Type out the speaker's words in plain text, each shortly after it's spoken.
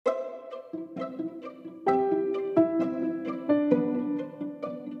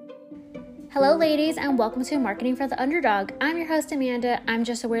Hello, ladies, and welcome to Marketing for the Underdog. I'm your host, Amanda. I'm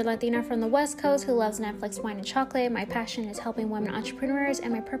just a weird Latina from the West Coast who loves Netflix, wine, and chocolate. My passion is helping women entrepreneurs,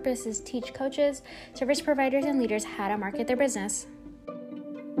 and my purpose is teach coaches, service providers, and leaders how to market their business.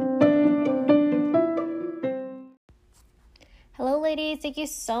 Hello, ladies. Thank you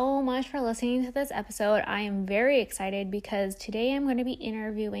so much for listening to this episode. I am very excited because today I'm going to be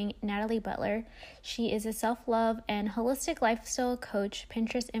interviewing Natalie Butler. She is a self-love and holistic lifestyle coach,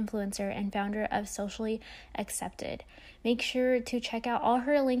 Pinterest influencer, and founder of Socially Accepted. Make sure to check out all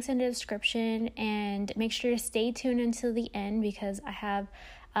her links in the description and make sure to stay tuned until the end because I have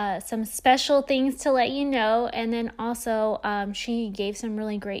some special things to let you know, and then also she gave some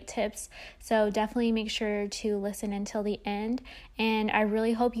really great tips, so definitely make sure to listen until the end, and I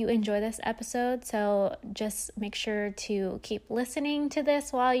really hope you enjoy this episode. So just make sure to keep listening to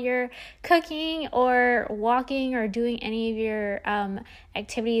this while you're cooking or walking or doing any of your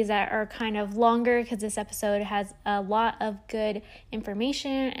activities that are kind of longer, because this episode has a lot of good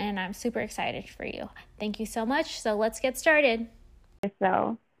information and I'm super excited for you. Thank you so much. So let's get started.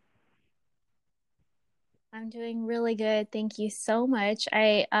 So I'm doing really good. Thank you so much.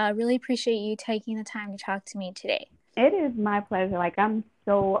 I really appreciate you taking the time to talk to me today. it is my pleasure. Like, I'm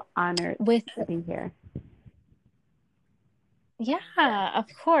so honored to be here. Yeah, of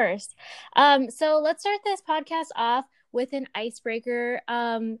course. So let's start this podcast off with an icebreaker.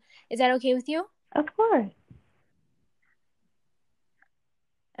 Is that okay with you? Of course.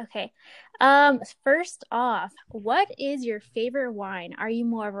 Okay. First off, what is your favorite wine? Are you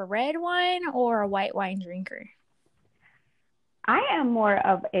more of a red wine or a white wine drinker? I am more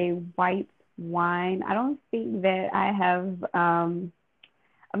of a white wine. I don't think that I have, I'm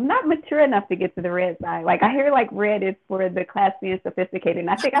not mature enough to get to the red side. Like, I hear like red is for the classy and sophisticated, and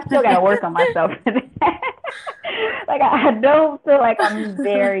I think I still got to work on myself for that. Like, I don't feel like I'm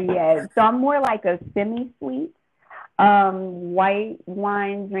there yet. So I'm more like a semi-sweet white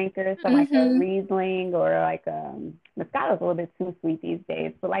wine drinker, so like a Riesling or like Moscato's a little bit too sweet these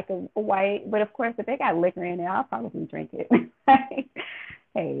days, but like a white. But of course, if they got liquor in it, I'll probably drink it.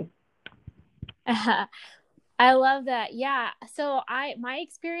 Hey. I love that. Yeah. So my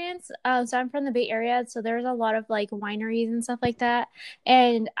experience, so I'm from the Bay Area, so there's a lot of like wineries and stuff like that.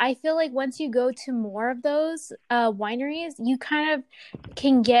 And I feel like once you go to more of those wineries, you kind of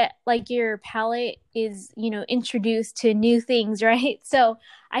can get like your palate is, introduced to new things, right? So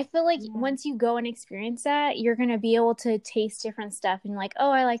I feel like once you go and experience that, you're going to be able to taste different stuff and like,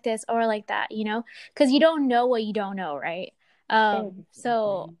 oh, I like this or I like that, because you don't know what you don't know, right?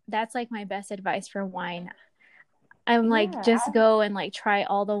 So that's like my best advice for wine. I'm like, just go and like try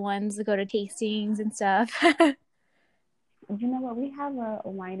all the ones, go to tastings and stuff. You know what? We have a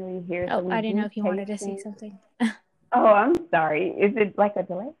winery here. Oh, I didn't know if you wanted to say something. Oh, I'm sorry. Is it like a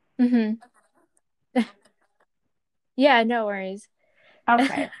delay? Mm-hmm. Yeah, no worries.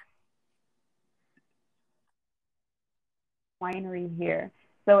 Okay. Winery here.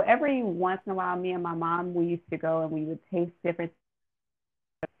 So every once in a while, me and my mom, we used to go and we would taste different.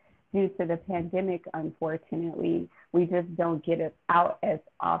 Due to the pandemic, unfortunately, we just don't get it out as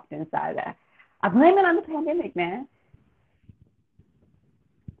often. So I blame it on the pandemic, man.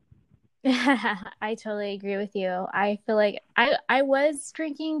 I totally agree with you. I feel like I was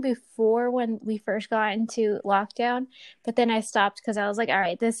drinking before when we first got into lockdown, but then I stopped because I was like, all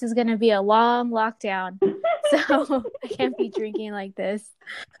right, this is going to be a long lockdown. So I can't be drinking like this.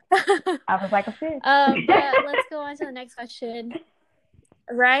 I was like a fish. But let's go on to the next question.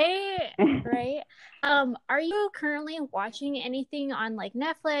 Right. Are you currently watching anything on like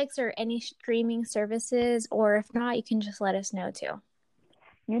Netflix or any streaming services? Or if not, you can just let us know too.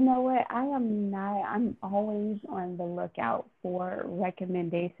 You know what? I am not. I'm always on the lookout for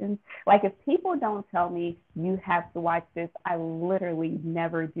recommendations. Like, if people don't tell me you have to watch this, I literally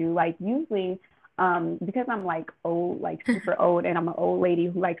never do. Like, usually, because I'm like old, like super old, and I'm an old lady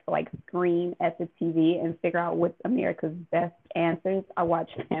who likes to like scream at the TV and figure out what's America's best answers, I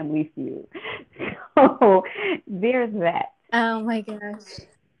watch Family Feud. So there's that. Oh my gosh.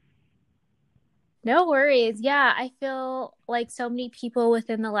 No worries. Yeah, I feel like so many people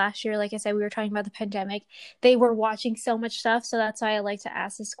within the last year, like I said, we were talking about the pandemic, they were watching so much stuff. So that's why I like to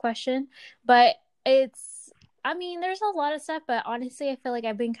ask this question. But there's a lot of stuff, but honestly, I feel like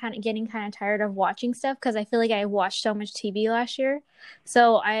I've been getting kind of tired of watching stuff because I feel like I watched so much TV last year.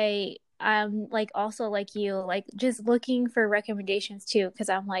 So I I'm like also like you, like just looking for recommendations too, because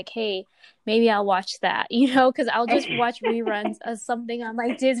I'm like, hey, maybe I'll watch that, because I'll just watch reruns of something on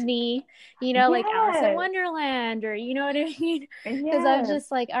like Disney, like Alice in Yes, Wonderland, or you know what I mean? Because I'm yes.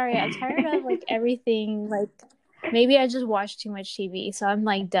 just like, all right, I'm tired of like everything. Like maybe I just watch too much TV, so I'm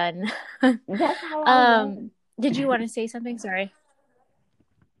like done. That's how I um, was. did you want to say something? Sorry.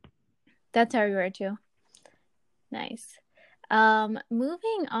 That's how you were too. Nice.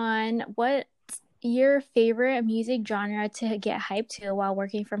 Moving on, what's your favorite music genre to get hyped to while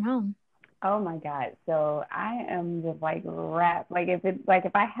working from home? Oh my God. So I am just like rap. Like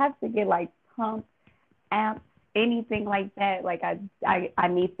if I have to get like pumped, amped, anything like that, like I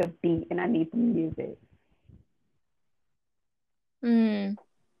need the beat and I need the music. Mm,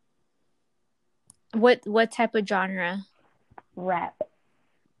 what type of genre? Rap.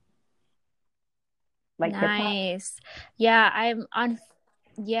 Like hip hop. Nice. Yeah, I'm on.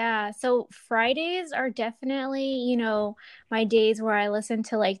 Yeah, so Fridays are definitely, my days where I listen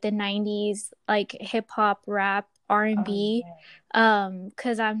to like the 90s, like hip hop, rap, Oh R&B. yeah.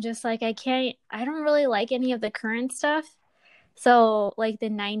 'Cause I'm just like I don't really like any of the current stuff. So like the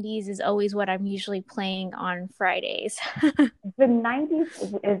 90s is always what I'm usually playing on Fridays. The 90s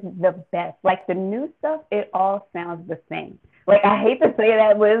is the best. Like the new stuff, it all sounds the same. Like I hate to say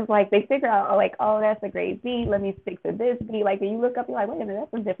that, but it's like they figure out like, oh, that's a great beat. Let me stick to this beat. Like when you look up, you're like, wait a minute,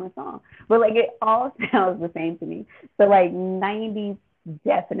 that's a different song. But like it all sounds the same to me. So like 90s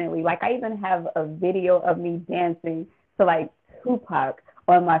definitely. Like I even have a video of me dancing to like Tupac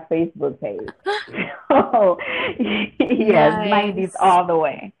on my Facebook page. So yes, 90s Nice. all the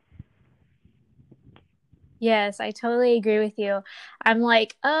way. Yes, I totally agree with you. I'm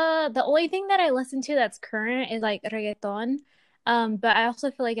like, the only thing that I listen to that's current is like reggaeton. But I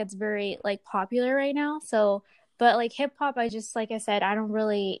also feel like it's very like popular right now. So, but like hip hop, I just like I said, I don't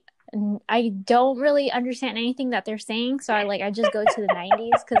really understand anything that they're saying. So I just go to the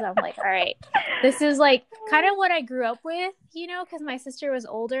 90s because I'm like, all right, this is like kind of what I grew up with, because my sister was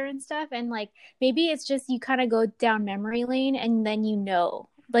older and stuff. And like maybe it's just you kind of go down memory lane and then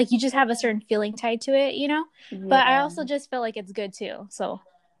like you just have a certain feeling tied to it. But I Yeah. also just feel like it's good too. So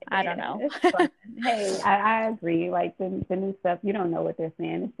I don't Yeah, know. it's fun. Hey, I agree. Like the new stuff, you don't know what they're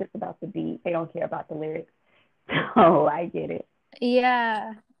saying. It's just about the beat. They don't care about the lyrics. So I get it.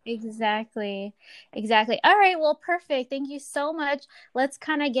 Yeah, exactly. Exactly. All right. Well, perfect. Thank you so much. Let's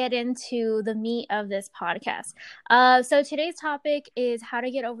kind of get into the meat of this podcast. So today's topic is how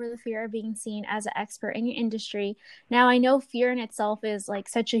to get over the fear of being seen as an expert in your industry. Now, I know fear in itself is like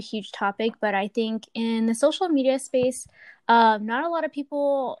such a huge topic, but I think in the social media space, not a lot of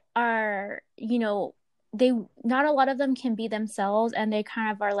people are, they not a lot of them can be themselves, and they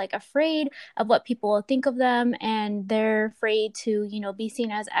kind of are like afraid of what people will think of them, and they're afraid to be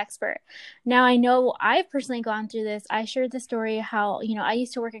seen as expert. Now, I know I've personally gone through this. I shared the story how I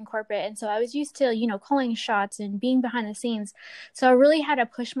used to work in corporate, and so I was used to calling shots and being behind the scenes. So I really had to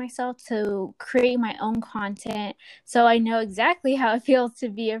push myself to create my own content, so I know exactly how it feels to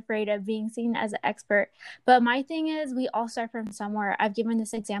be afraid of being seen as an expert. But my thing is, we all start from somewhere. I've given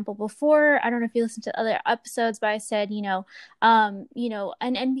this example before. I don't know if you listened to other episodes, but I said an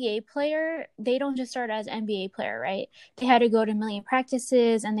NBA player, they don't just start as NBA player, right? They had to go to a million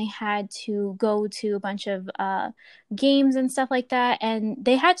practices, and they had to go to a bunch of games and stuff like that. And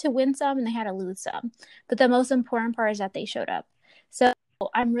they had to win some and they had to lose some. But the most important part is that they showed up. So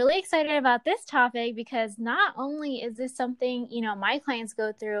I'm really excited about this topic because not only is this something, my clients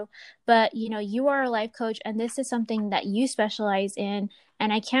go through, but, you are a life coach and this is something that you specialize in.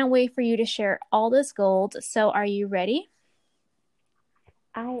 And I can't wait for you to share all this gold. So are you ready?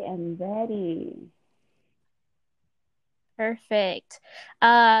 I am ready. Perfect.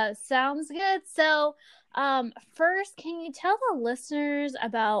 Sounds good. So, first, can you tell the listeners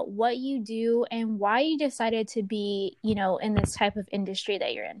about what you do and why you decided to be, in this type of industry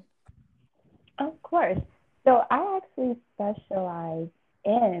that you're in? Of course. So I actually specialize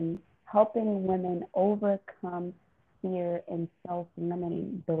in helping women overcome fear and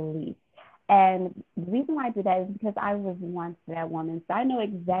self-limiting beliefs. And the reason why I do that is because I was once that woman. So I know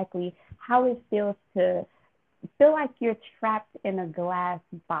exactly how it feels to feel like you're trapped in a glass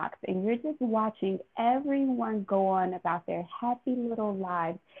box and you're just watching everyone go on about their happy little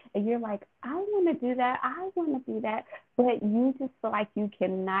lives. And you're like, I want to do that. I want to do that. But you just feel like you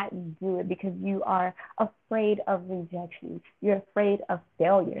cannot do it because you are afraid of rejection. You're afraid of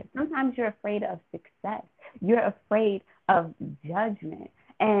failure. Sometimes you're afraid of success. You're afraid of judgment.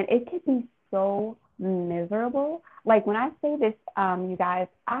 And it can be so miserable. Like when I say this, you guys,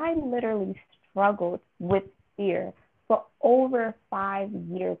 I literally struggled with fear for over 5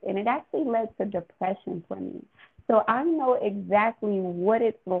 years, and it actually led to depression for me. So I know exactly what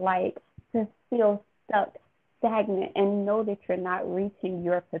it's like to feel stuck, stagnant, and know that you're not reaching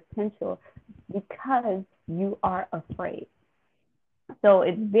your potential because you are afraid. So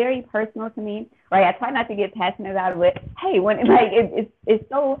it's very personal to me, right? I try not to get passionate about it, but hey, when it's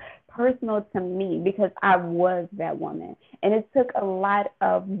so personal to me because I was that woman, and it took a lot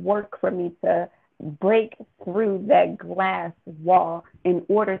of work for me to break through that glass wall in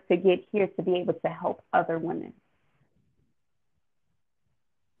order to get here to be able to help other women.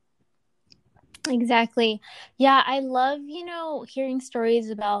 Exactly. Yeah, I love, hearing stories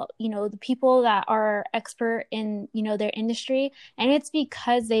about, the people that are expert in, their industry. And it's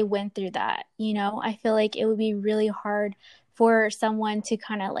because they went through that. I feel like it would be really hard for someone to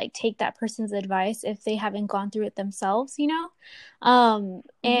kind of like take that person's advice if they haven't gone through it themselves. And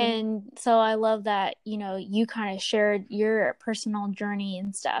so I love that, you kind of shared your personal journey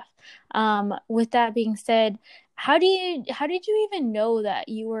and stuff. With that being said, how did you even know that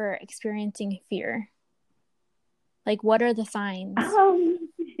you were experiencing fear? Like, what are the signs?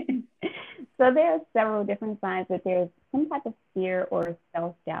 So there are several different signs that there's some type of fear or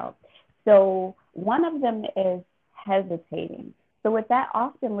self-doubt. So one of them is hesitating. So what that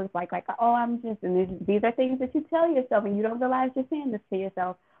often looks like, oh, I'm just, and these are things that you tell yourself and you don't realize you're saying this to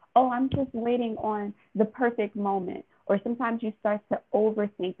yourself. Oh, I'm just waiting on the perfect moment. Or sometimes you start to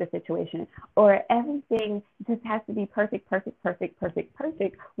overthink the situation, or everything just has to be perfect, perfect, perfect, perfect,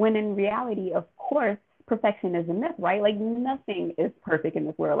 perfect. When in reality, of course, perfection is a myth, right? Like nothing is perfect in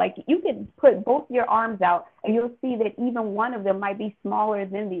this world. Like you can put both your arms out and you'll see that even one of them might be smaller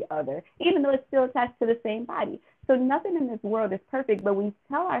than the other, even though it's still attached to the same body. So nothing in this world is perfect, but we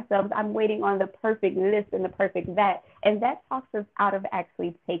tell ourselves, I'm waiting on the perfect this and the perfect that. And that talks us out of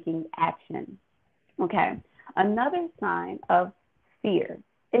actually taking action. Okay. Another sign of fear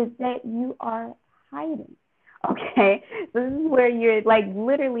is that you are hiding. Okay. So this is where you're like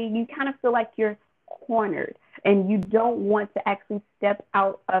literally, you kind of feel like you're cornered and you don't want to actually step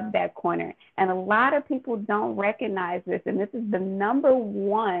out of that corner. And a lot of people don't recognize this. And this is the number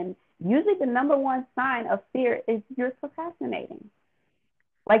one, usually the number one sign of fear is you're procrastinating.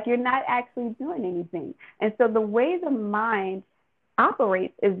 Like you're not actually doing anything. And so the way the mind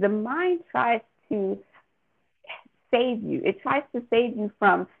operates is the mind tries to save you. It tries to save you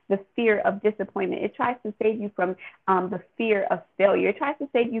from the fear of disappointment. It tries to save you from the fear of failure. It tries to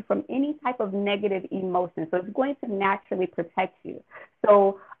save you from any type of negative emotion. So it's going to naturally protect you.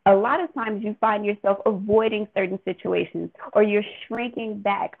 So a lot of times you find yourself avoiding certain situations, or you're shrinking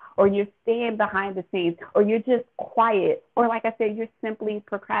back, or you're staying behind the scenes, or you're just quiet, or like I said, you're simply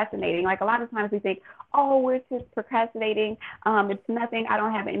procrastinating. Like a lot of times we think, oh, we're just procrastinating. It's nothing. I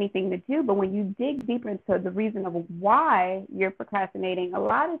don't have anything to do. But when you dig deeper into the reason of why you're procrastinating, a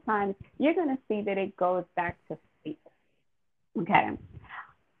lot of times you're going to see that it goes back to fear. Okay.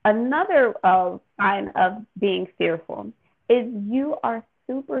 Another sign of being fearful is you are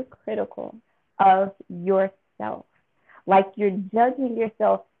super critical of yourself. Like you're judging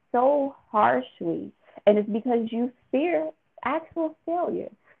yourself so harshly, and it's because you fear actual failure.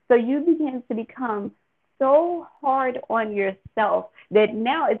 So you begin to become so hard on yourself that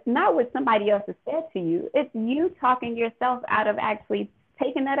now it's not what somebody else has said to you, it's you talking yourself out of actually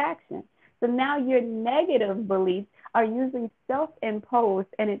taking that action. So now your negative beliefs are usually self-imposed,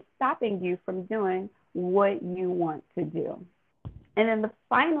 and it's stopping you from doing what you want to do. And then the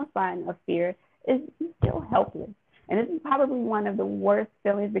final sign of fear is you feel helpless. And this is probably one of the worst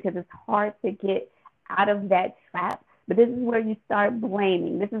feelings because it's hard to get out of that trap. But this is where you start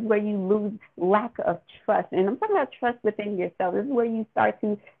blaming. This is where you lose lack of trust. And I'm talking about trust within yourself. This is where you start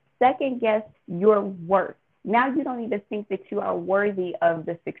to second guess your worth. Now you don't even think that you are worthy of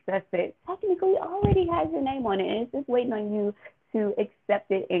the success that technically already has your name on it. And it's just waiting on you to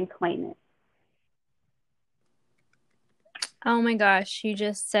accept it and claim it. Oh my gosh, you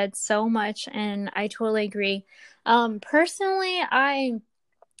just said so much, and I totally agree. Personally,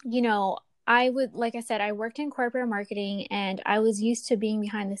 you know, I would, like I said, I worked in corporate marketing and I was used to being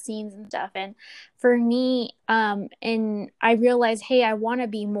behind the scenes and stuff. And for me, and I realized, hey, I want to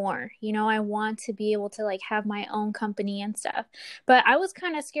be more, I want to be able to like have my own company and stuff. But I was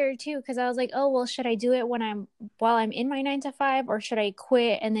kind of scared too, because I was like, oh, well, should I do it while I'm in my 9 to 5, or should I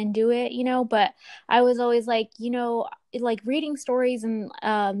quit and then do it, But I was always like reading stories and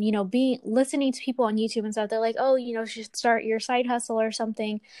being listening to people on YouTube and stuff. They're like, oh, you should start your side hustle or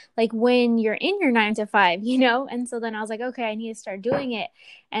something like when you're in your 9 to 5, and so then I was like, okay, I need to start doing it.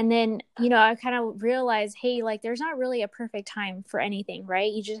 And then I kind of realize, hey, like there's not really a perfect time for anything,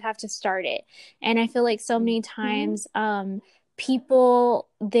 right? You just have to start it. And I feel like so many Mhm. times people,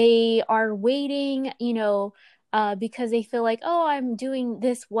 they are waiting, because they feel like, oh, I'm doing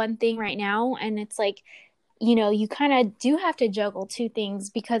this one thing right now. And it's like, you kind of do have to juggle two things,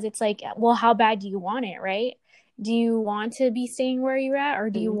 because it's like, well, how bad do you want it, right? Do you want to be staying where you're at, or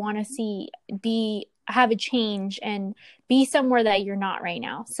do you want to have a change and be somewhere that you're not right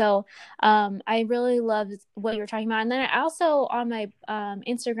now? So I really love what you're talking about. And then I also, on my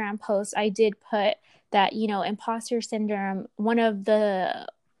Instagram post, I did put that, imposter syndrome, one of the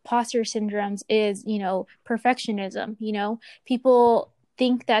imposter syndromes is, perfectionism. People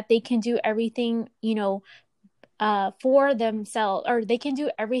think that they can do everything, for themselves, or they can do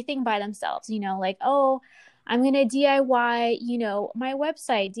everything by themselves, like, oh, I'm going to DIY, my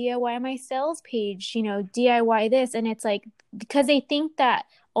website, DIY my sales page, DIY this. And it's like, because they think that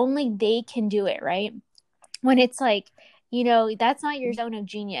only they can do it, right? When it's like, that's not your zone of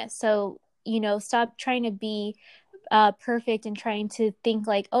genius. So, stop trying to be perfect and trying to think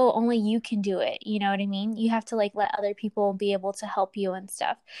like, oh, only you can do it. You know what I mean? You have to like let other people be able to help you and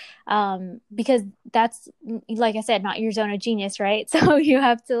stuff. Because that's, like I said, not your zone of genius, right? So you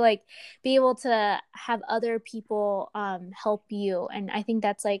have to like be able to have other people help you. And I think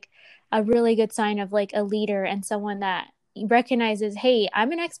that's like a really good sign of like a leader and someone that recognizes, hey,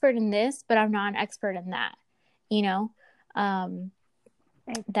 I'm an expert in this, but I'm not an expert in that, you know?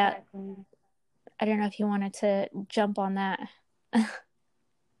 That, Exactly. I don't know if you wanted to jump on that.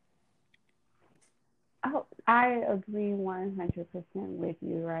 Oh, I agree 100% with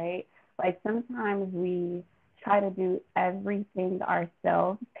you, right? Like sometimes we try to do everything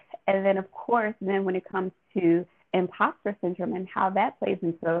ourselves. And then, of course, then when it comes to imposter syndrome and how that plays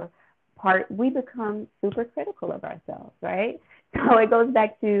into part, we become super critical of ourselves, right? So it goes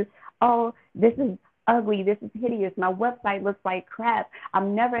back to, oh, this is ugly, this is hideous, my website looks like crap,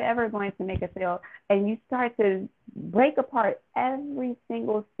 I'm never ever going to make a sale. And you start to break apart every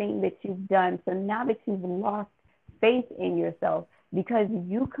single thing that you've done. So now that you've lost faith in yourself because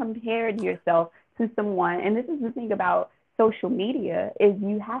you compared yourself to someone, and this is the thing about social media, is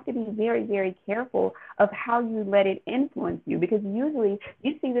you have to be very, very careful of how you let it influence you, because usually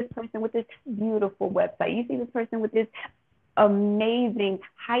you see this person with this beautiful website, you see this person with this amazing,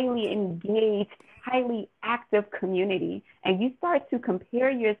 highly engaged, highly active community, and you start to compare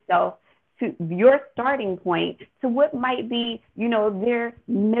yourself to your starting point to what might be, their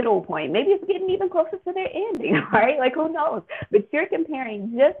middle point. Maybe it's getting even closer to their ending, right? Like, who knows? But you're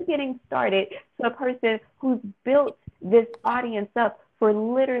comparing just getting started to a person who's built this audience up for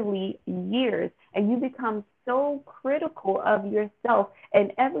literally years, and you become so critical of yourself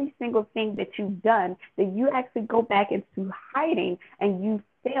and every single thing that you've done that you actually go back into hiding, and you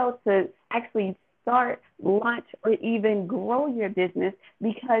fail to actually start, launch, or even grow your business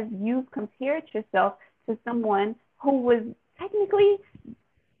because you've compared yourself to someone who was technically,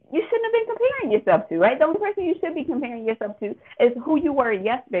 you shouldn't have been comparing yourself to, right? The only person you should be comparing yourself to is who you were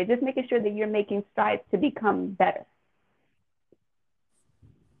yesterday, just making sure that you're making strides to become better.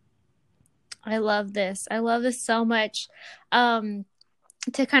 I love this. I love this so much. To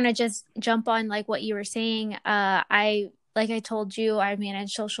kind of just jump on like what you were saying, like I told you, I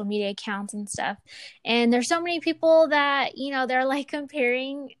manage social media accounts and stuff. And there's so many people that, they're like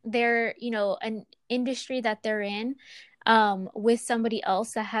comparing their, an industry that they're in with somebody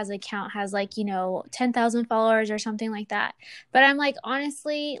else that has account has like 10,000 followers or something like that. But I'm like,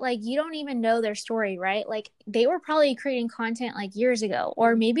 honestly, like you don't even know their story, right? Like they were probably creating content like years ago,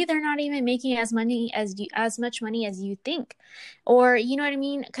 or maybe they're not even making as much money as you think, or you know what I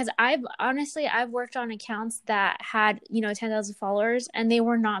mean? Because I've worked on accounts that had 10,000 followers and they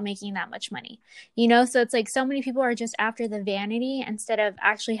were not making that much money, so it's like so many people are just after the vanity instead of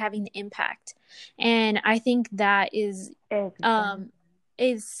actually having the impact. And I think that Exactly.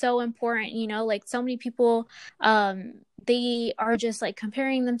 is so important, like so many people, they are just like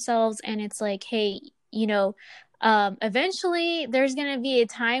comparing themselves, and it's like, hey, you know eventually there's going to be a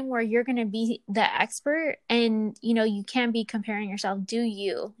time where you're going to be the expert, and you can't be comparing yourself. Do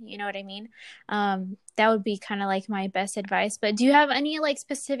you know what I mean? That would be kind of like my best advice. But do you have any like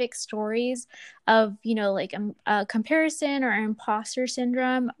specific stories of like a comparison or imposter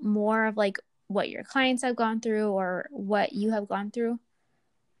syndrome, more of like what your clients have gone through or what you have gone through?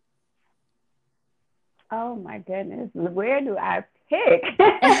 Oh my goodness, where do I pick?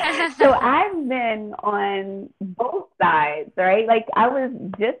 So I've been on both sides, right? Like I was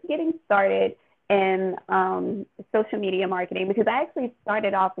just getting started in social media marketing because I actually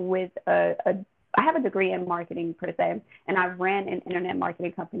started off with a I have a degree in marketing per se, and I ran an internet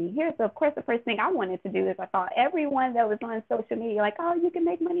marketing company here. So of course, the first thing I wanted to do is I thought everyone that was on social media, like, oh, you can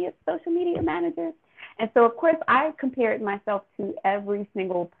make money as a social media manager. And so of course, I compared myself to every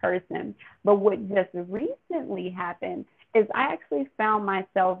single person. But what just recently happened is I actually found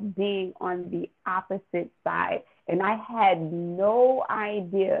myself being on the opposite side, and I had no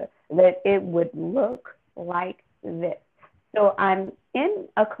idea that it would look like this. So I'm in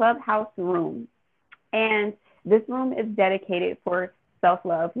a clubhouse room, and this room is dedicated for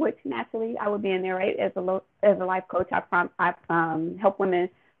self-love, which naturally I would be in there, right? As a life coach, I help women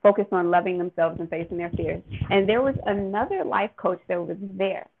focus on loving themselves and facing their fears. And there was another life coach that was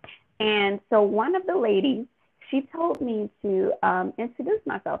there. And so one of the ladies, she told me to introduce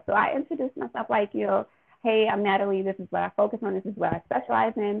myself. So I introduced myself like, hey, I'm Natalie. This is what I focus on. This is what I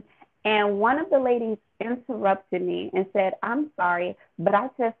specialize in. And one of the ladies interrupted me and said, I'm sorry, but I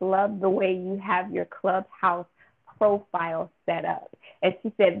just love the way you have your Clubhouse profile set up. And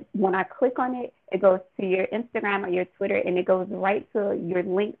she said, when I click on it, it goes to your Instagram or your Twitter, and it goes right to your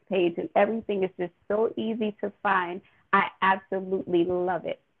links page, and everything is just so easy to find. I absolutely love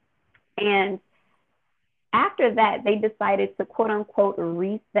it. And after that, they decided to, quote unquote,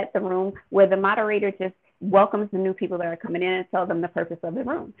 reset the room, where the moderator just welcomes the new people that are coming in and tells them the purpose of the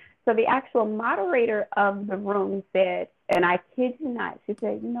room. So the actual moderator of the room said, and I kid you not, she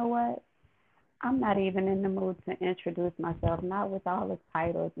said, you know what? I'm not even in the mood to introduce myself, not with all the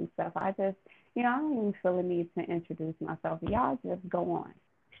titles and stuff. I just, I don't even feel the need to introduce myself. Y'all just go on.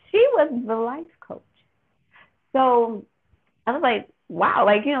 She was the life coach. So I was like, wow,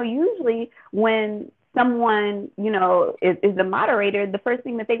 usually when someone, is the moderator, the first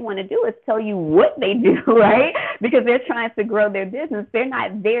thing that they want to do is tell you what they do, right? Because they're trying to grow their business. They're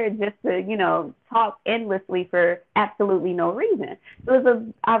not there just to, talk endlessly for absolutely no reason.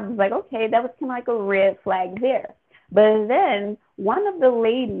 So I was like, okay, that was kind of like a red flag there. But then one of the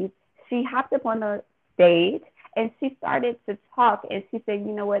ladies, she hopped up on the stage and she started to talk, and she said,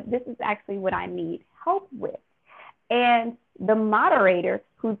 you know what, this is actually what I need help with. And the moderator,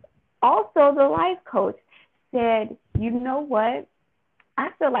 who's also the life coach, said, you know what?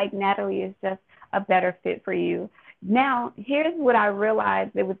 I feel like Natalie is just a better fit for you. Now, here's what I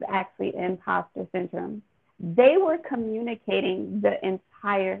realized: it was actually imposter syndrome. They were communicating the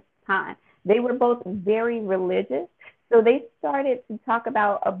entire time. They were both very religious. So they started to talk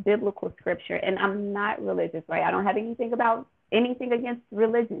about a biblical scripture. And I'm not religious, right? I don't have anything against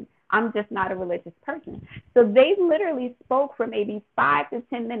religion. I'm just not a religious person. So they literally spoke for maybe 5 to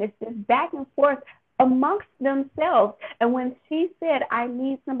 10 minutes, just back and forth amongst themselves. And when she said, I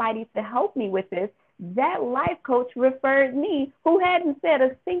need somebody to help me with this, that life coach referred me, who hadn't said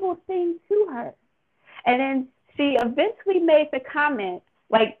a single thing to her. And then she eventually made the comment,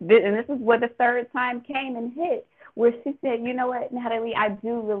 and this is where the third time came and hit, where she said, you know what, Natalie, I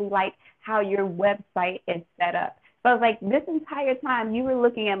do really like how your website is set up. So I was like, this entire time you were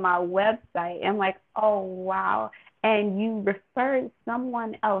looking at my website, and I'm like, oh, wow. And you referred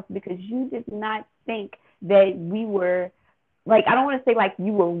someone else because you did not think that we were, I don't want to say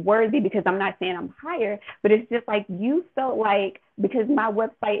you were worthy, because I'm not saying I'm higher, but it's just you felt like because my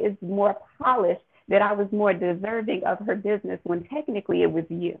website is more polished, that I was more deserving of her business, when technically it was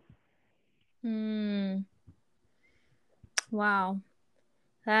you. Wow.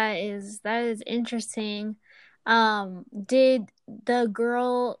 That is interesting. Did the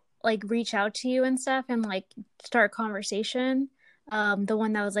girl reach out to you and stuff and start conversation? The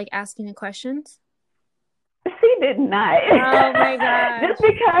one that was asking the questions? She did not. Oh my God. Just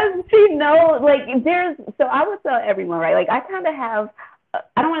because she knows, so I would tell everyone, right? I kind of have,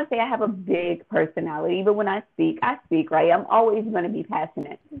 I don't want to say I have a big personality, but when I speak, right? I'm always going to be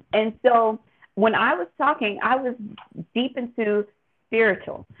passionate. And so when I was talking, I was deep into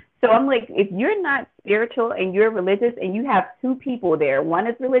spiritual. So I'm like, if you're not spiritual and you're religious and you have two people there, one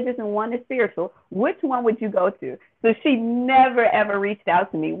is religious and one is spiritual, which one would you go to? So she never, ever reached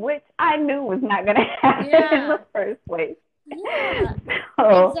out to me, which I knew was not going to happen in the first place. Yeah,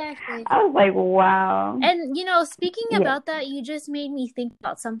 so exactly. I was like, wow. And, speaking about that, you just made me think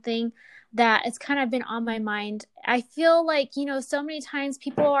about something that has kind of been on my mind. I feel like, so many times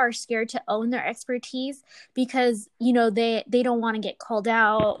people are scared to own their expertise because, they don't want to get called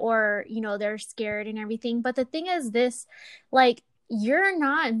out, or, they're scared and everything. But the thing is this, you're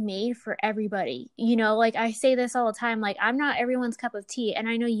not made for everybody. I say this all the time, I'm not everyone's cup of tea. And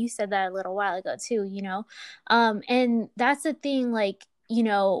I know you said that a little while ago too, and that's the thing, you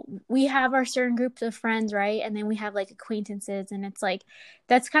know, we have our certain groups of friends, right? And then we have like acquaintances, and it's like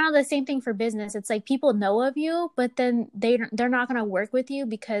that's kind of the same thing for business. It's like people know of you, but then they're not going to work with you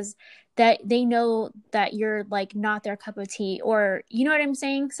because that they know that you're like not their cup of tea, or you know what I'm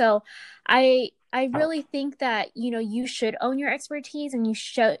saying? So I really think that, you know, you should own your expertise, and you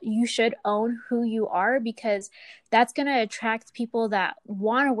should own who you are, because that's going to attract people that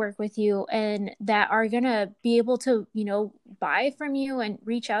want to work with you and that are going to be able to, you know, buy from you and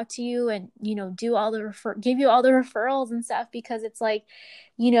reach out to you and, you know, do all the give you all the referrals and stuff, because it's like,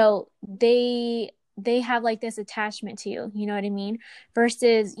 you know, they have like this attachment to you, you know what I mean?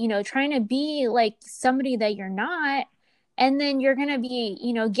 Versus, you know, trying to be like somebody that you're not, and then you're going to be,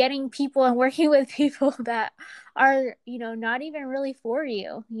 you know, getting people and working with people that are, you know, not even really for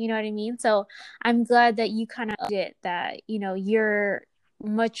you, you know what I mean? So I'm glad that you kind of did that, you know, you're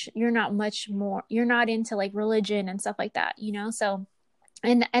not much more, you're not into like religion and stuff like that, you know? So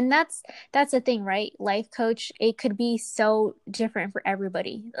and that's the thing, right? Life coach, it could be so different for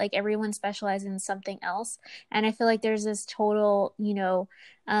everybody. Like everyone specializes in something else, and I feel like there's this total, you know,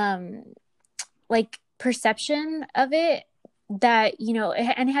 um like perception of it that, you know,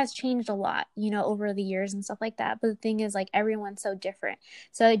 and it has changed a lot, you know, over the years and stuff like that. But the thing is, like, everyone's so different,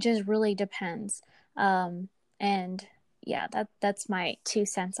 so it just really depends. And yeah, that's my 2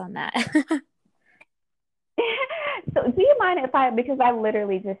 cents on that. So, do you mind if I, because I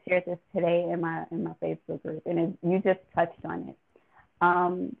literally just shared this today in my Facebook group, and you just touched on it.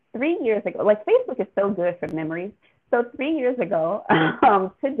 3 years ago, like Facebook is so good for memories. So 3 years ago,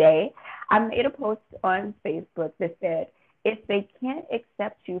 today, I made a post on Facebook that said, if they can't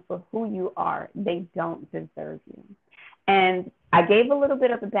accept you for who you are, they don't deserve you. And I gave a little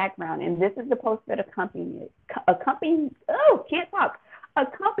bit of a background, and this is the post that accompanied.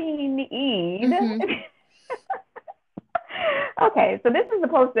 Mhm. Okay, so this is the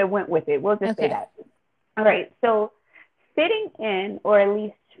post that went with it. We'll just say Okay. that. All right, so fitting in, or at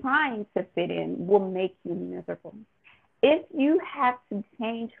least trying to fit in, will make you miserable. If you have to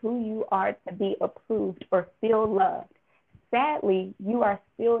change who you are to be approved or feel loved, sadly, you are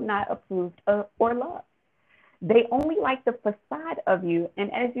still not approved or loved. They only like the facade of you,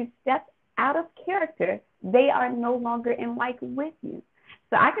 and as you step out of character, they are no longer in like with you.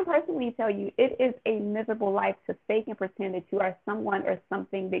 So I can personally tell you, it is a miserable life to fake and pretend that you are someone or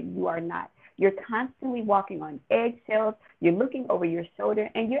something that you are not. You're constantly walking on eggshells, you're looking over your shoulder,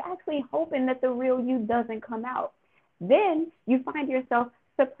 and you're actually hoping that the real you doesn't come out. Then you find yourself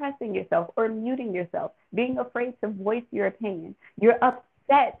suppressing yourself or muting yourself, being afraid to voice your opinion. You're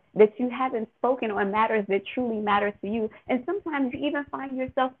upset that you haven't spoken on matters that truly matter to you. And sometimes you even find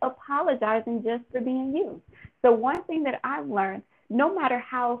yourself apologizing just for being you. So one thing that I've learned, no matter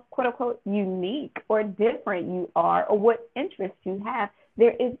how quote unquote unique or different you are or what interests you have,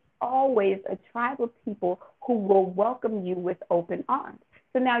 there is always a tribe of people who will welcome you with open arms.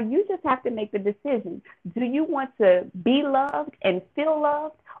 So now you just have to make the decision. Do you want to be loved and feel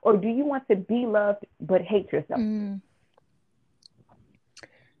loved, or do you want to be loved but hate yourself? Mm.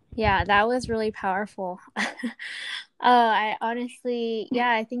 Yeah, that was really powerful. I honestly,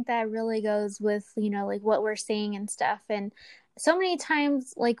 yeah, I think that really goes with, you know, like what we're saying and stuff. And so many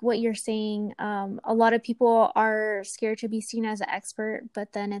times, like what you're saying, a lot of people are scared to be seen as an expert,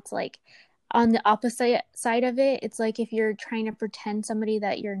 but then it's like on the opposite side of it, it's like if you're trying to pretend somebody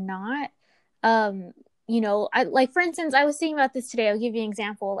that you're not, um, you know, I like for instance, I was thinking about this today. I'll give you an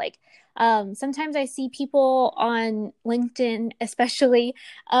example. Like, sometimes I see people on LinkedIn, especially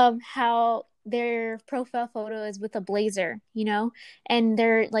how their profile photo is with a blazer, you know, and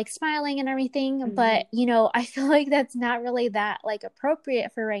they're like smiling and everything. Mm-hmm. But, you know, I feel like that's not really that like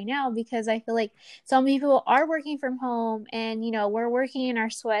appropriate for right now, because I feel like so many people are working from home and, you know, we're working in our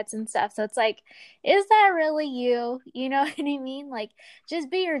sweats and stuff. So it's like, is that really you? You know what I mean? Like,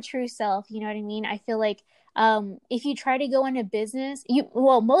 just be your true self. You know what I mean? I feel like if you try to go into business,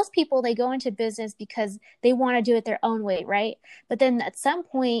 most people, they go into business because they want to do it their own way, right? But then at some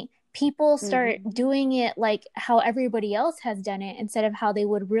point, people start Mm-hmm. doing it like how everybody else has done it instead of how they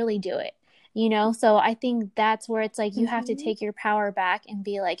would really do it, you know? So I think that's where it's like you have to Mm-hmm. take your power back and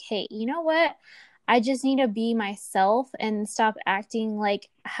be like, hey, you know what? I just need to be myself and stop acting like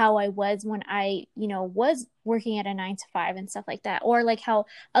how I was when I, you know, was working at a 9 to 5 and stuff like that, or like how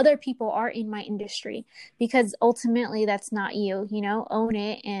other people are in my industry, because ultimately that's not you, you know, own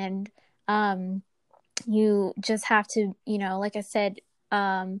it. And um, you just have to, you know, like I said,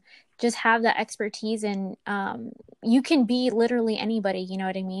 um, just have that expertise, and you can be literally anybody, you know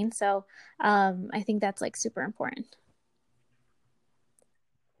what I mean? So I think that's like super important.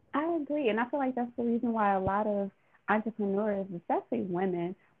 I agree. And I feel like that's the reason why entrepreneurs, especially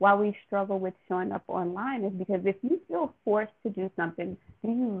women, why we struggle with showing up online is because if you feel forced to do something,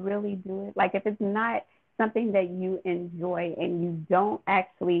 do you really do it? Like if it's not something that you enjoy and you don't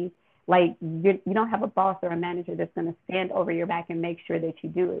actually like you don't have a boss or a manager that's going to stand over your back and make sure that you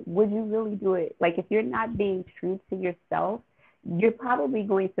do it, would you really do it? Like if you're not being true to yourself, you're probably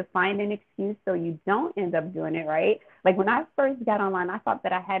going to find an excuse so you don't end up doing it, right? Like when I first got online, I thought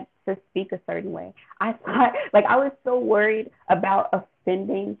that I had to speak a certain way. I thought, like, I was so worried about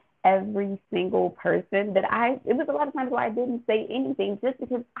offending every single person that it was a lot of times where I didn't say anything just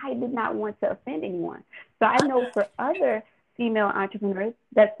because I did not want to offend anyone. So I know for other female entrepreneurs,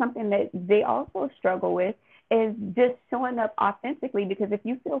 that's something that they also struggle with, is just showing up authentically, because if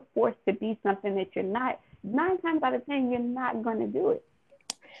you feel forced to be something that you're not, 9 times out of 10, you're not going to do it.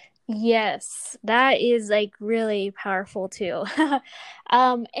 Yes, that is like really powerful too.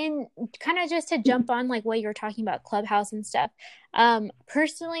 And kind of just to jump on like what you're talking about Clubhouse and stuff.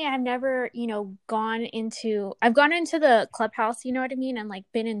 Personally, I've never, I've gone into the Clubhouse, you know what I mean? And like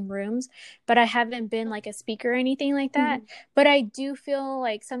been in rooms, but I haven't been like a speaker or anything like that. Mm-hmm. But I do feel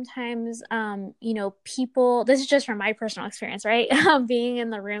like sometimes, people, this is just from my personal experience, right? Being in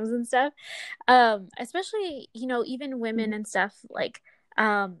the rooms and stuff. Especially, even women and stuff, like,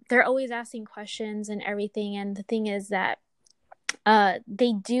 they're always asking questions and everything. And the thing is that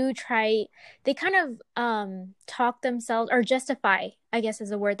they kind of talk themselves, or justify, I guess is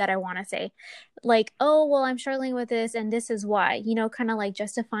the word that I want to say, like, oh, well, I'm struggling with this and this is why, kind of like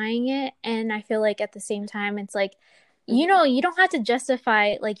justifying it. And I feel like at the same time, it's like, you don't have to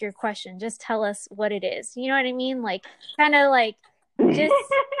justify like your question, just tell us what it is, you know what I mean? Like kind of like just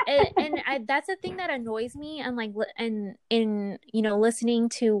that's the thing that annoys me. And like in listening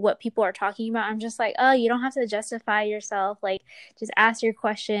to what people are talking about, I'm just like, oh, you don't have to justify yourself, like just ask your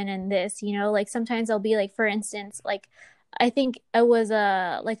question. And this, like sometimes I'll be like, for instance, like I think it was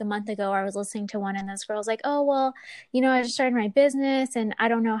like a month ago, I was listening to one, and this girl's like, oh, well, I just started my business and I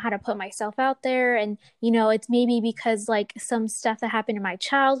don't know how to put myself out there. And, it's maybe because like some stuff that happened in my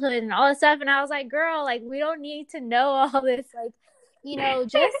childhood and all this stuff. And I was like, girl, like, we don't need to know all this. Like,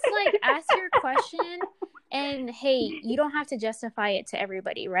 just like ask your question, and hey, you don't have to justify it to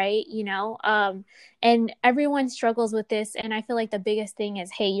everybody, right? And everyone struggles with this. And I feel like the biggest thing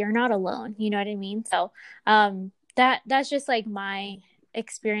is, hey, you're not alone. You know what I mean? So, that's just like my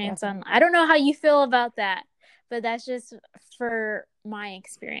experience on, I don't know how you feel about that, but that's just for my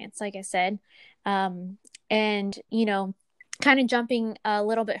experience, like I said. And, kind of jumping a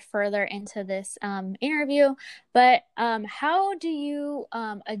little bit further into this interview, but how do you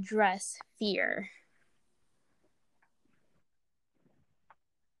address fear?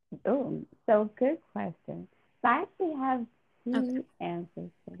 Oh, so good question. So I actually have two answers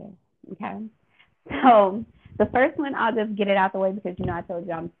for this. Okay. So the first one, I'll just get it out the way because, I told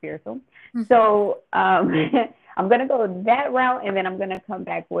you I'm spiritual. Mm-hmm. So I'm going to go that route, and then I'm going to come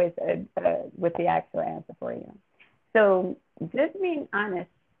back with the actual answer for you. So just being honest,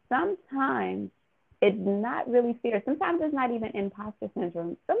 sometimes it's not really fear. Sometimes it's not even imposter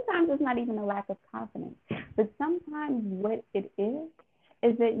syndrome. Sometimes it's not even a lack of confidence. But sometimes what it is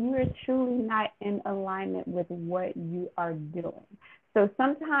that you are truly not in alignment with what you are doing. So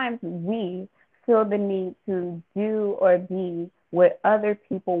sometimes we feel the need to do or be what other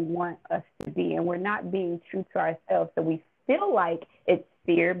people want us to be, and we're not being true to ourselves. So we feel like it's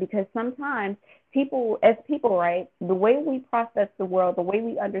fear because sometimes people, right, the way we process the world, the way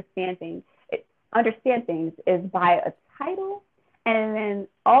we understand things is by a title, and then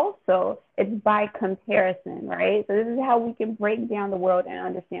also it's by comparison, right? So this is how we can break down the world and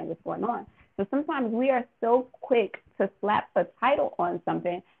understand what's going on. So sometimes we are so quick to slap a title on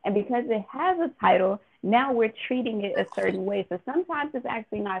something, and because it has a title, now we're treating it a certain way. So sometimes it's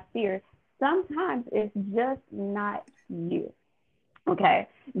actually not fear. Sometimes it's just not you. Okay.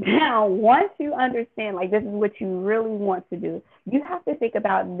 Now, once you understand, like, this is what you really want to do, you have to think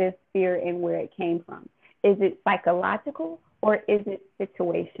about this fear and where it came from. Is it psychological or is it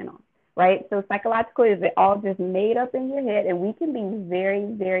situational? Right? So psychological, is it all just made up in your head? And we can be very,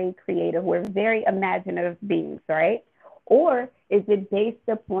 very creative. We're very imaginative beings, right? Or is it based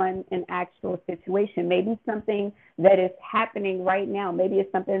upon an actual situation? Maybe something that is happening right now. Maybe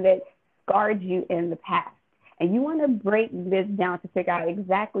it's something that scarred you in the past. And you want to break this down to figure out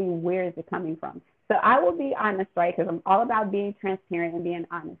exactly where is it coming from. So I will be honest, right? Because I'm all about being transparent and being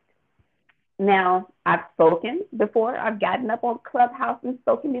honest. Now, I've spoken before. I've gotten up on Clubhouse and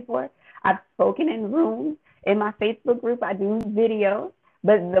spoken before. I've spoken in rooms. In my Facebook group, I do videos.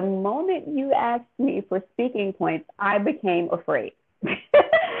 But the moment you asked me for speaking points, I became afraid.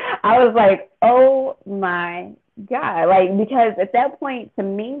 I was like, oh my God, like, because at that point, to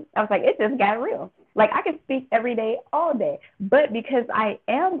me, I was like, it just got real. Like, I can speak every day, all day. But because I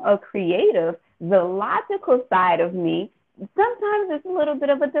am a creative, the logical side of me, sometimes it's a little bit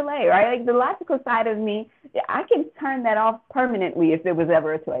of a delay, right? Like, the logical side of me, I can turn that off permanently if there was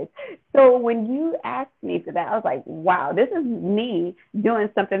ever a choice. So when you asked me for that, I was like, wow, this is me doing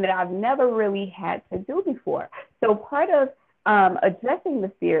something that I've never really had to do before. So part of addressing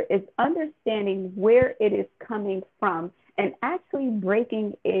the fear is understanding where it is coming from and actually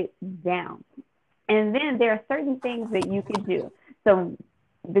breaking it down. And then there are certain things that you can do. So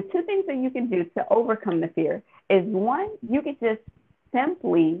the two things that you can do to overcome the fear is one, you could just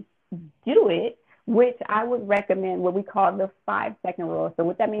simply do it, which I would recommend what we call the 5 second rule. So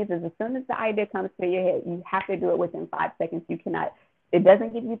what that means is as soon as the idea comes to your head, you have to do it within 5 seconds. You cannot, it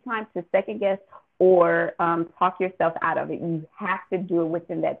doesn't give you time to second guess or talk yourself out of it. You have to do it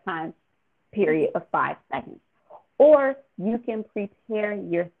within that time period of 5 seconds. Or you can prepare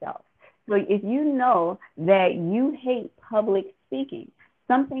yourself. So if you know that you hate public speaking,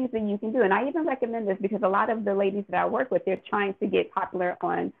 some things that you can do, and I even recommend this because a lot of the ladies that I work with, they're trying to get popular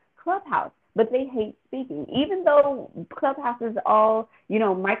on Clubhouse, but they hate speaking. Even though Clubhouse is all,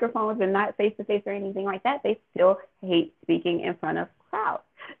 microphones and not face to face or anything like that, they still hate speaking in front of crowds.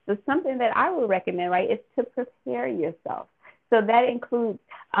 So something that I would recommend, right, is to prepare yourself. So that includes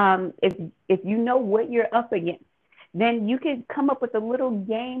if you know what you're up against, then you can come up with a little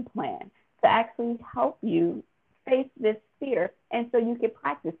game plan to actually help you face this fear, and so you can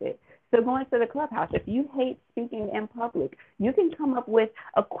practice it. So going to the Clubhouse, if you hate speaking in public, you can come up with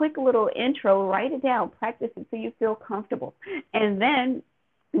a quick little intro, write it down, practice it so you feel comfortable. And then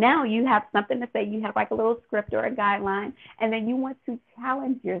now you have something to say. You have like a little script or a guideline, and then you want to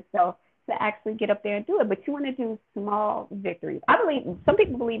challenge yourself to actually get up there and do it. But you want to do small victories. I believe some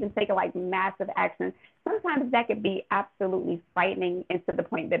people believe in taking like massive action. Sometimes that could be absolutely frightening and to the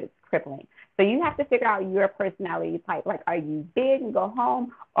point that it's crippling. So you have to figure out your personality type. Like, are you big and go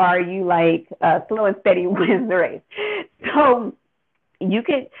home, or are you like slow and steady wins the race? So you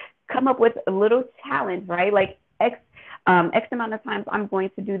could come up with a little challenge, right? Like X amount of times I'm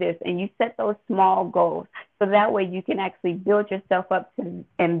going to do this, and you set those small goals. So that way you can actually build yourself up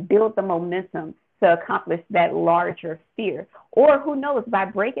and build the momentum to accomplish that larger fear. Or who knows, by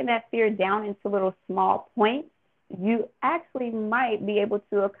breaking that fear down into little small points, you actually might be able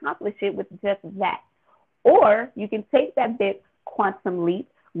to accomplish it with just that. Or you can take that big quantum leap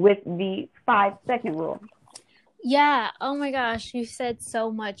with the 5 second rule. Yeah. Oh my gosh. You said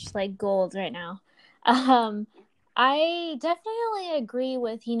so much like gold right now. I definitely agree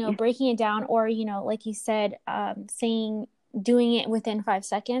with, breaking it down or, like you said, doing it within 5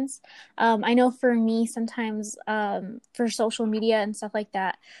 seconds. I know for me, sometimes for social media and stuff like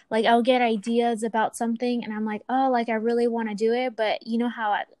that, like I'll get ideas about something and I'm like, oh, like I really want to do it. But you know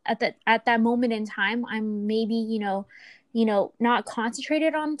how at that moment in time, I'm maybe, not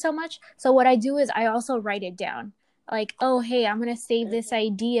concentrated on so much. So what I do is I also write it down. Like, oh, hey, I'm gonna save this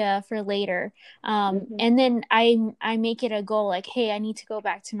idea for later, and then I make it a goal. Like, hey, I need to go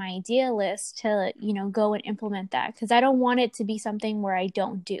back to my idea list to go and implement that, because I don't want it to be something where I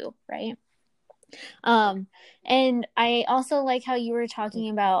don't do, right. And I also like how you were talking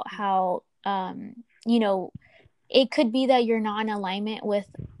about how it could be that you're not in alignment with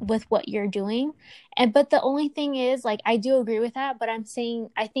what you're doing, but the only thing is, like, I do agree with that, but I'm saying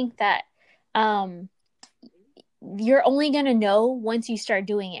I think that you're only going to know once you start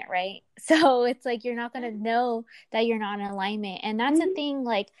doing it, right? So it's like you're not going to know that you're not in alignment. And that's a thing,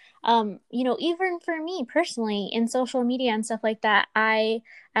 like, even for me personally in social media and stuff like that,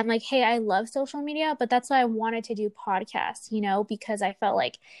 I'm like, hey, I love social media, but that's why I wanted to do podcasts, because I felt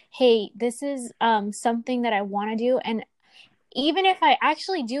like, hey, this is something that I want to do. And even if I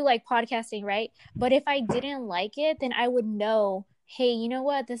actually do like podcasting, right? But if I didn't like it, then I would know, hey, you know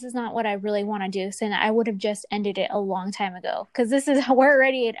what? This is not what I really want to do. So then I would have just ended it a long time ago. Because we're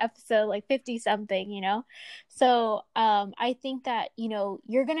already at episode like 50 something, So I think that,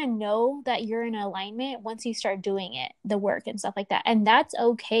 you're going to know that you're in alignment once you start doing it, the work and stuff like that. And that's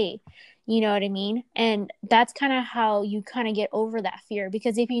okay. You know what I mean? And that's kind of how you kind of get over that fear.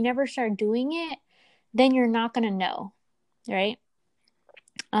 Because if you never start doing it, then you're not going to know. Right.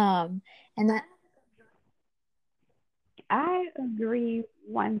 And that. I agree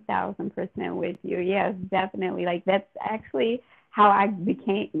 1000% with you. Yes, definitely. Like, that's actually how I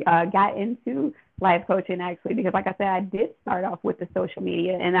got into life coaching, actually, because like I said, I did start off with the social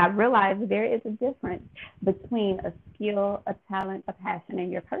media, and I realized there is a difference between a skill, a talent, a passion,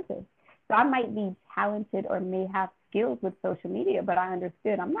 and your purpose. So I might be talented or may have skills with social media, but I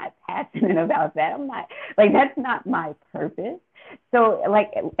understood I'm not passionate about that. I'm not like, that's not my purpose. So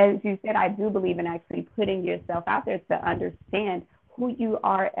like, as you said, I do believe in actually putting yourself out there to understand who you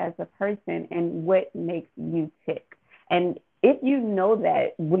are as a person and what makes you tick. And if you know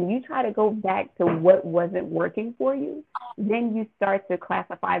that, when you try to go back to what wasn't working for you, then you start to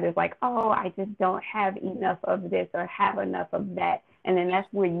classify this like, oh, I just don't have enough of this or have enough of that. And then that's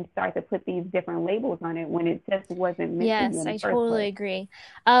where you start to put these different labels on it when it just wasn't meant for you Yes, in the I first totally place. agree.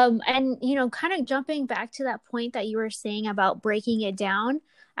 And kind of jumping back to that point that you were saying about breaking it down,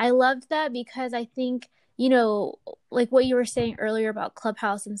 I loved that because I think, like what you were saying earlier about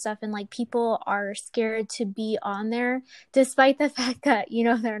Clubhouse and stuff, and like people are scared to be on there, despite the fact that,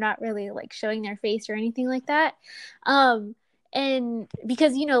 they're not really like showing their face or anything like that. Um, and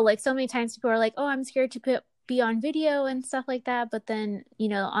because, like so many times people are like, oh, I'm scared to be on video and stuff like that, but then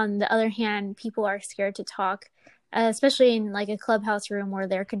on the other hand people are scared to talk, especially in like a Clubhouse room where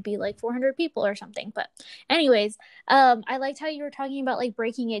there could be like 400 people or something. But anyways, I liked how you were talking about like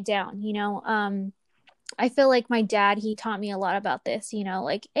breaking it down. I feel like my dad, he taught me a lot about this,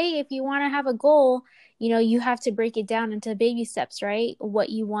 like, hey, if you want to have a goal, you have to break it down into baby steps, right? What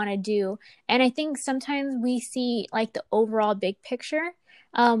you want to do. And I think sometimes we see like the overall big picture,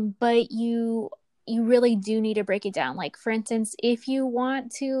 but you really do need to break it down. Like, for instance, if you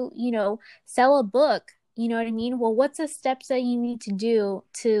want to, sell a book, you know what I mean? Well, what's the steps that you need to do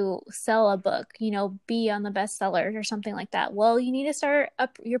to sell a book, be on the bestsellers or something like that? Well, you need to start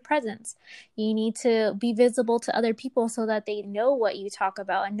up your presence. You need to be visible to other people so that they know what you talk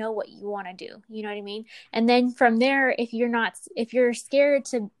about and know what you want to do. You know what I mean? And then from there, if you're scared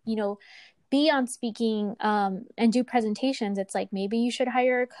to, be on speaking and do presentations, it's like maybe you should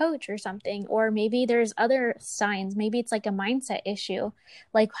hire a coach or something, or maybe there's other signs. Maybe it's like a mindset issue,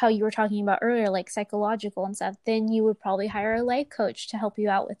 like how you were talking about earlier, like psychological and stuff. Then you would probably hire a life coach to help you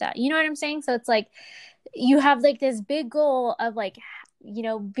out with that. You know what I'm saying? So it's like you have like this big goal of like,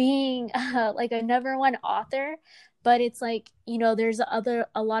 being like a number one author, but it's like, there's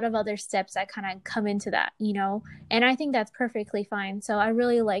a lot of other steps that kind of come into that, and I think that's perfectly fine. So I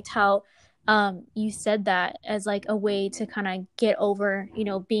really liked how you said that as like a way to kind of get over,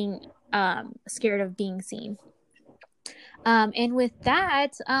 being scared of being seen. And with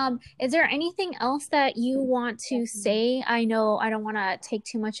that, is there anything else that you want to say? I know I don't want to take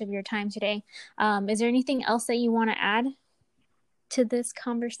too much of your time today. Is there anything else that you want to add to this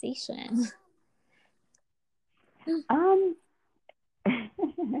conversation? Um,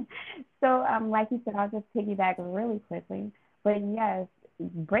 so, like you said, I'll just piggyback really quickly. But yes,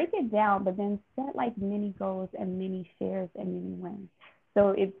 break it down, but then set like mini goals and mini shares and mini wins. So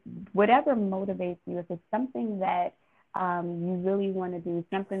it's whatever motivates you. If it's something that you really want to do,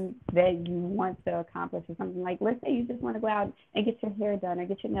 something that you want to accomplish, or something like, let's say you just want to go out and get your hair done or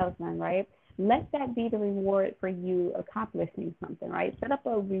get your nails done, right? Let that be the reward for you accomplishing something, right? Set up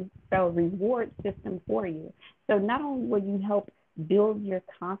a reward system for you. So not only will you help build your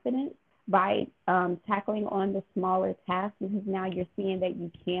confidence by tackling on the smaller tasks, because now you're seeing that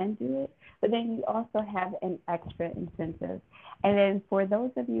you can do it, but then you also have an extra incentive. And then for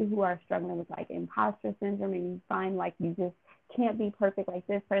those of you who are struggling with like imposter syndrome and you find like you just can't be perfect like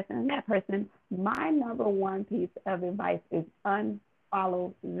this person and that person, my number one piece of advice is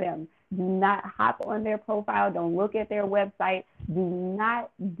unfollow them. Do not hop on their profile. Don't look at their website. Do not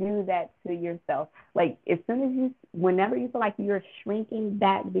do that to yourself. Like, as soon as whenever you feel like you're shrinking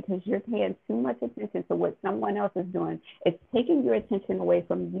back because you're paying too much attention to what someone else is doing, it's taking your attention away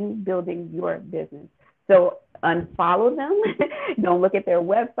from you building your business. So unfollow them. Don't look at their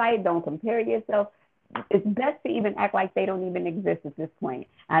website. Don't compare yourself. It's best to even act like they don't even exist at this point.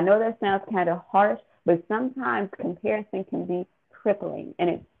 I know that sounds kind of harsh, but sometimes comparison can be crippling, and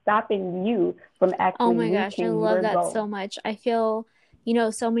it's stopping you from Oh actually my gosh, I reaching love your that goal. so much. I feel,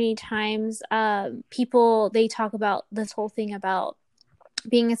 so many times people, they talk about this whole thing about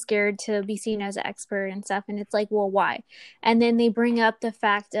being scared to be seen as an expert and stuff, and it's like, well, why? And then they bring up the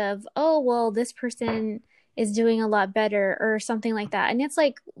fact of, oh, well, this person is doing a lot better or something like that, and it's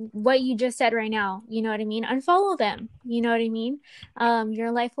like what you just said right now. You know what I mean? Unfollow them. You know what I mean?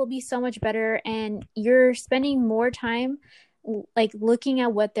 Your life will be so much better, and you're spending more time like looking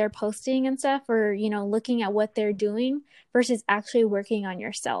at what they're posting and stuff, or looking at what they're doing, versus actually working on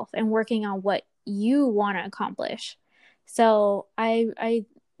yourself and working on what you want to accomplish. So I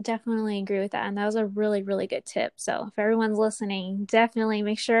definitely agree with that, and that was a really, really good tip. So if everyone's listening, definitely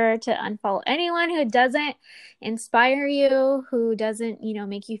make sure to unfollow anyone who doesn't inspire you, who doesn't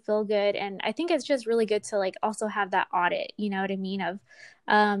make you feel good. And I think it's just really good to like also have that audit, you know what I mean, of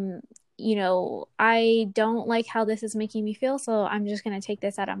I don't like how this is making me feel, so I'm just going to take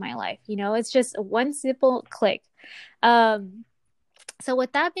this out of my life. It's just one simple click. So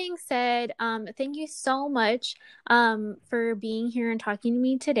with that being said, thank you so much for being here and talking to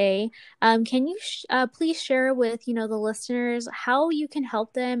me today. Can you please share with the listeners how you can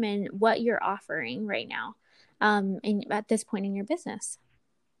help them and what you're offering right now at this point in your business?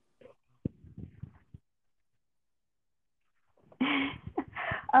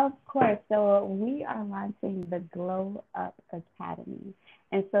 Of course. So we are launching the Glow Up Academy.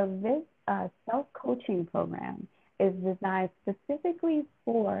 And so this self-coaching program is designed specifically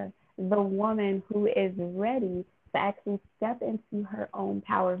for the woman who is ready to actually step into her own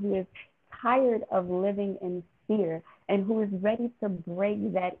power, who is tired of living in fear, and who is ready to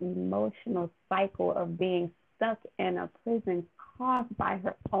break that emotional cycle of being stuck in a prison caused by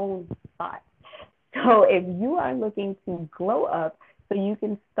her own thoughts. So if you are looking to glow up so you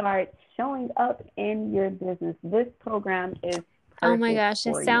can start showing up in your business, this program is perfect. Oh my gosh,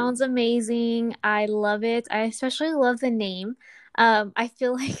 it sounds amazing. I love it. I especially love the name. I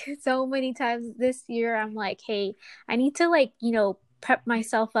feel like so many times this year I'm like, hey, I need to prep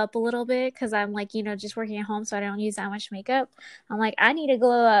myself up a little bit because I'm just working at home, so I don't use that much makeup. I'm like, I need to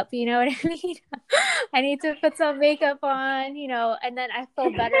glow up, you know what I mean? I need to put some makeup on, and then I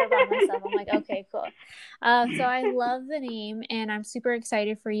feel better about myself. I'm like, okay, cool. So I love the name and I'm super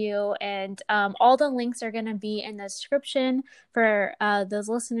excited for you. And all the links are going to be in the description for those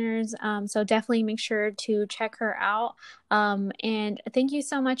listeners. So definitely make sure to check her out. And thank you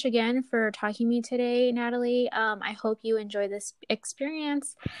so much again for talking to me today, Natalie. I hope you enjoy this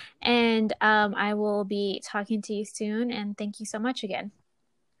experience and I will be talking to you soon. And thank you so much again.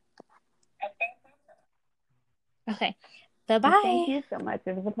 Okay. Bye-bye. Thank you so much.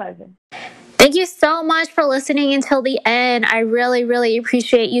 It was a pleasure. Thank you so much for listening until the end. I really, really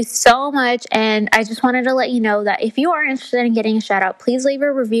appreciate you so much. And I just wanted to let you know that if you are interested in getting a shout out, please leave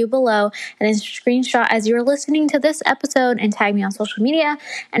a review below and then screenshot as you're listening to this episode and tag me on social media.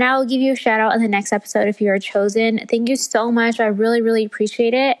 And I will give you a shout out in the next episode if you are chosen. Thank you so much. I really, really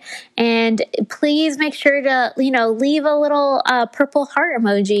appreciate it. And please make sure to, leave a little purple heart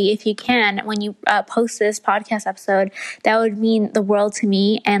emoji if you can when you post this podcast episode. That would mean the world to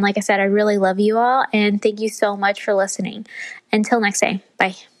me. And like I said, I really love you all, and thank you so much for listening. Until next time,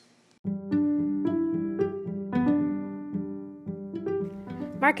 bye.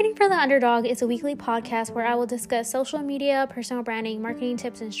 Marketing for the Underdog is a weekly podcast where I will discuss social media, personal branding, marketing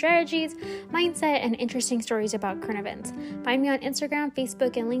tips and strategies, mindset, and interesting stories about current events. Find me on Instagram,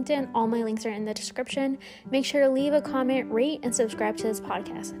 Facebook, and LinkedIn. All my links are in the description. Make sure to leave a comment, rate, and subscribe to this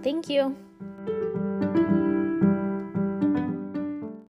podcast. Thank you.